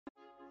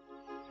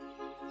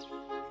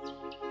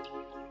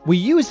We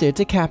use it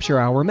to capture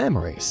our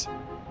memories.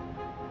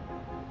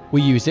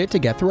 We use it to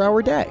get through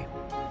our day.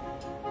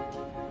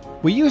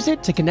 We use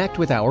it to connect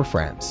with our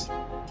friends.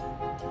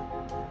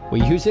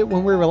 We use it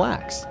when we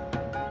relax.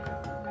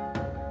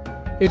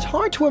 It's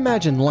hard to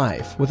imagine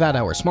life without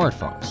our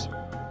smartphones.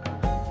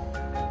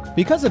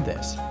 Because of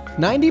this,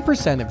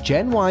 90% of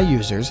Gen Y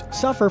users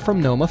suffer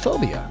from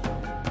nomophobia.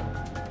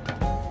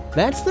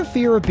 That's the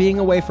fear of being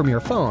away from your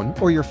phone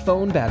or your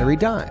phone battery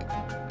dying.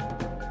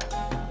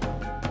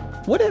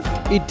 What if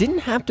it didn't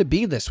have to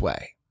be this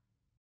way?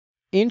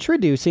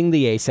 Introducing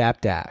the ASAP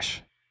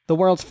Dash, the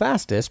world's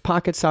fastest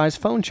pocket-sized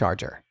phone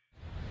charger.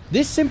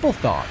 This simple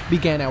thought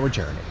began our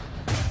journey.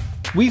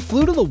 We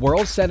flew to the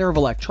world's center of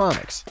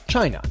electronics,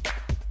 China,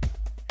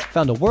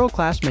 found a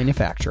world-class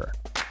manufacturer.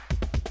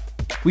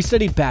 We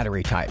studied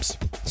battery types,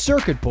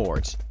 circuit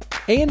boards,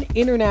 and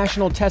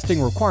international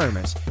testing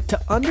requirements to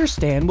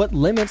understand what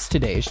limits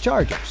today's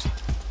chargers.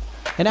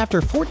 And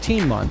after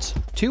 14 months,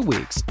 2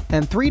 weeks,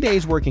 and 3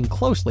 days working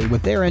closely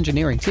with their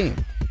engineering team,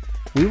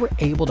 we were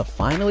able to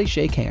finally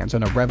shake hands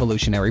on a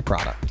revolutionary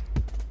product.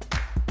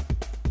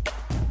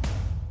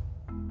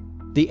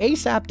 The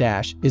ASAP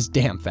Dash is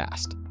damn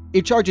fast.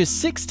 It charges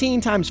 16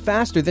 times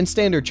faster than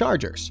standard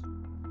chargers,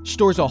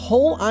 stores a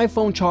whole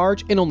iPhone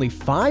charge in only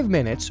 5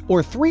 minutes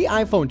or 3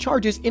 iPhone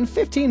charges in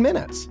 15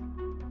 minutes.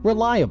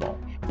 Reliable,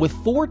 with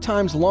 4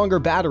 times longer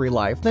battery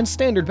life than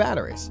standard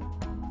batteries.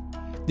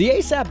 The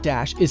ASAP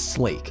Dash is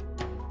sleek,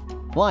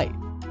 light,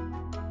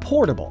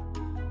 portable,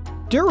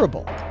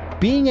 durable,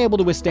 being able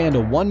to withstand a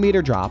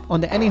 1-meter drop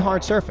onto any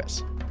hard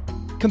surface.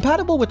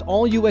 Compatible with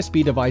all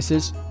USB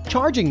devices,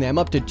 charging them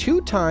up to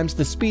 2 times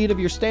the speed of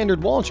your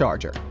standard wall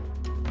charger.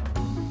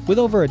 With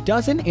over a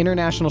dozen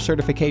international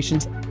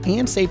certifications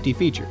and safety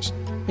features,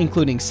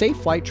 including safe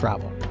flight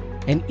travel,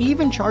 and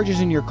even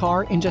charges in your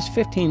car in just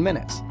 15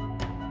 minutes.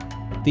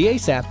 The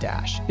ASAP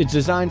Dash is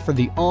designed for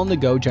the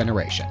on-the-go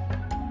generation.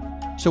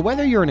 So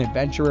whether you're an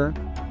adventurer,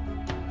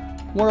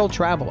 world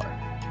traveler,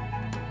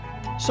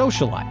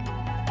 socialite,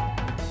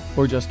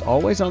 or just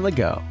always on the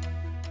go,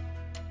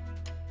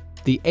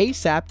 the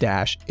ASAP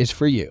Dash is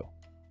for you.